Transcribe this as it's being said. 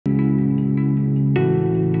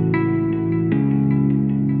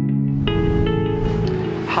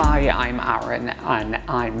Hi, I'm Aaron and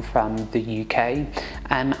I'm from the UK.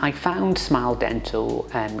 I found Smile Dental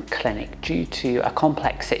Clinic due to a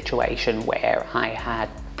complex situation where I had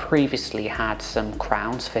previously had some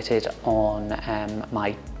crowns fitted on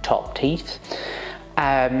my top teeth.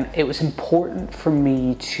 It was important for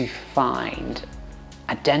me to find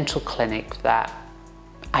a dental clinic that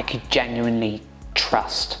I could genuinely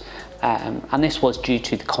trust, and this was due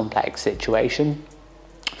to the complex situation.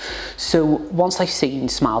 So once I seen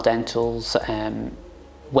Smile Dental's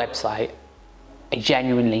website, I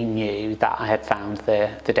genuinely knew that I had found the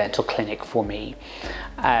dental clinic for me.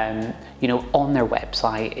 You know, on their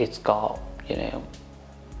website, it's got, you know,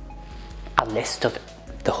 a list of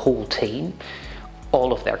the whole team,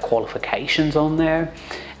 all of their qualifications on there.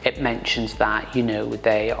 It mentions that, you know,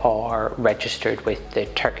 they are registered with the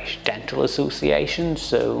Turkish Dental Association,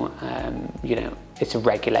 so, you know, it's a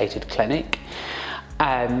regulated clinic.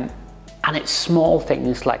 And it's small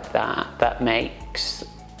things like that that makes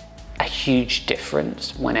a huge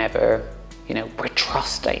difference whenever, you know, we're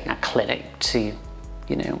trusting a clinic to,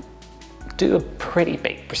 you know, do a pretty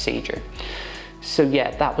big procedure. So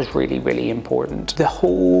yeah, that was really, really important. The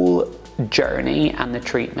whole journey and the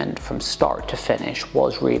treatment from start to finish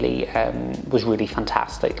was really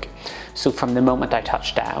fantastic. So from the moment I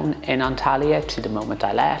touched down in Antalya to the moment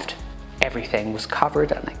I left, everything was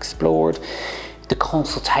covered and explored. The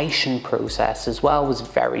consultation process as well was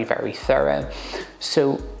very, very thorough.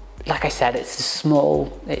 So like I said, it's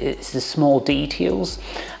the small details.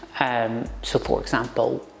 So for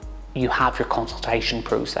example, you have your consultation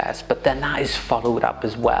process, but then that is followed up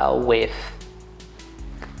as well with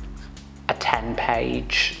a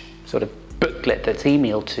 10-page sort of booklet that's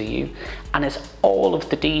emailed to you, and it's all of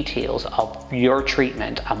the details of your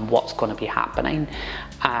treatment and what's going to be happening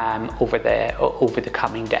over the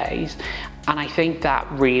coming days. And I think that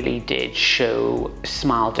really did show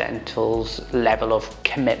Smile Dental's level of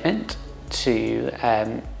commitment to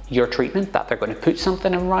your treatment, that they're going to put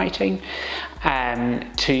something in writing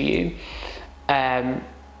to you. But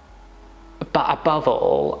above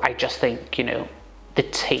all, I just think, you know, the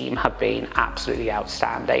team have been absolutely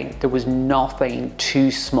outstanding. There was nothing too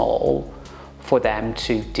small for them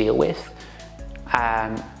to deal with.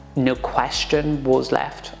 No question was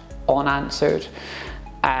left unanswered.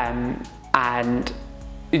 And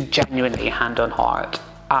genuinely, hand on heart,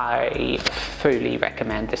 I fully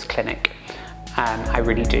recommend this clinic. I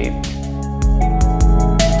really do.